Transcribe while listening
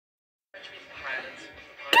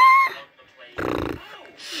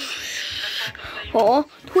Oh,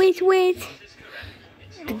 tweet, tweet.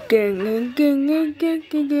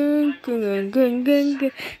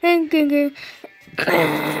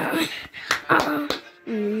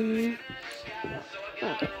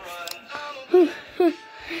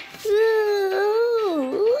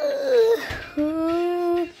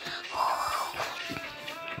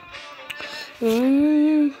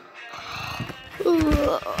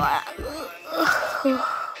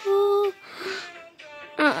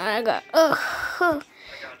 I got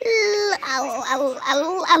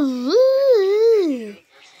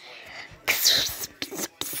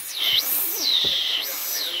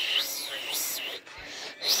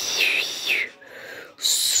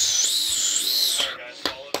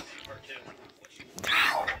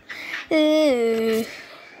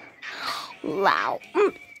wow.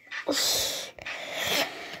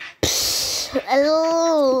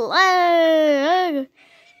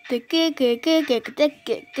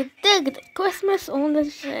 Christmas on the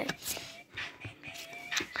shit.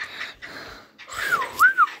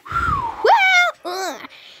 Well,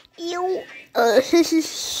 you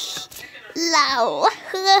low.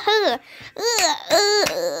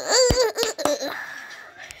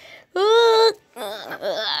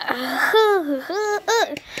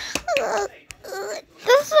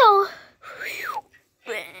 So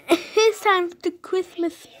it's time for the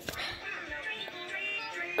Christmas.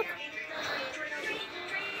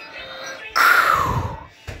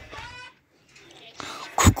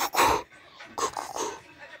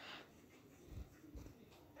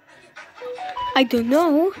 I don't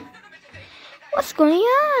know what's going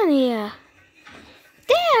on here.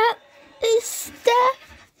 That is the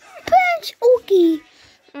Punch Oogie.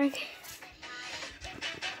 Okay.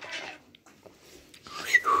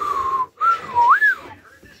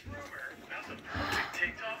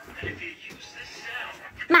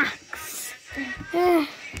 Max.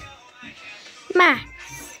 Max.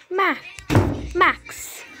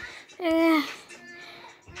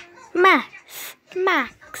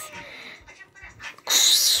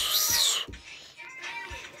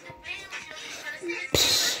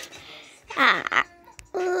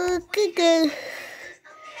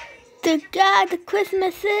 The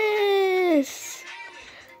Christmases.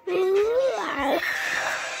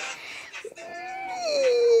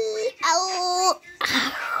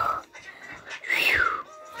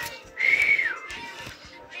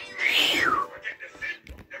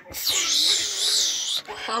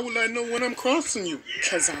 How will I know when I'm crossing you?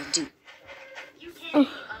 'Cause I do.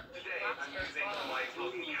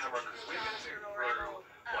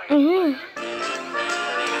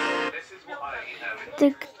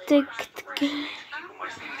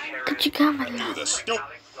 Could you come along? Do this. Nope.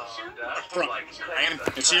 Brian,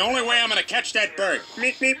 it's the only way I'm gonna catch that bird.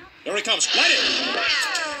 Meep, meep. Here he comes. Light it!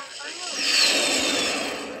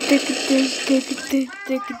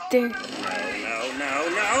 No.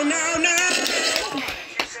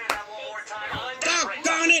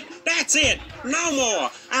 Doggone it! That's it! No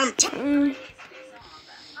more! I'm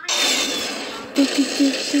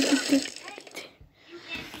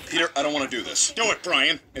Peter, I don't want to do this. Do it,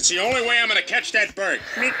 Brian. It's the only way I'm going to catch that bird.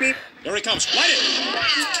 Meep, meep. Here he comes. Light it!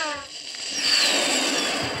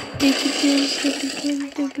 Kids,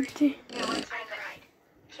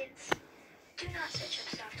 do not switch up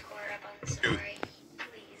softcore up on the story,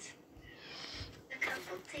 please. A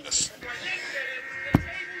couple takes.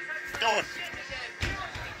 Do it.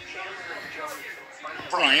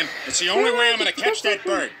 Brian, it's the only way I'm going to catch that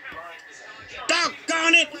bird.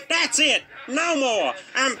 Doggone it! That's it! No more!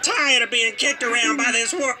 I'm tired of being kicked around by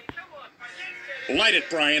this world. Light it,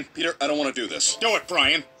 Brian. Peter, I don't want to do this. Do it,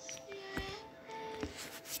 Brian.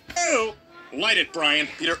 Oh! Light it, Brian.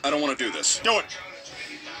 Peter, I don't want to do this. Do it.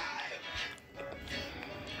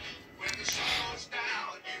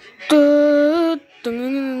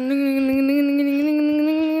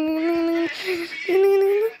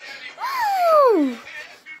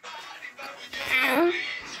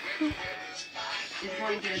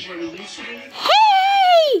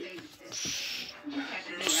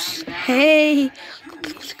 Hey!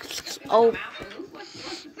 Oh.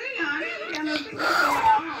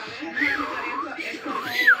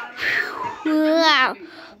 Wow.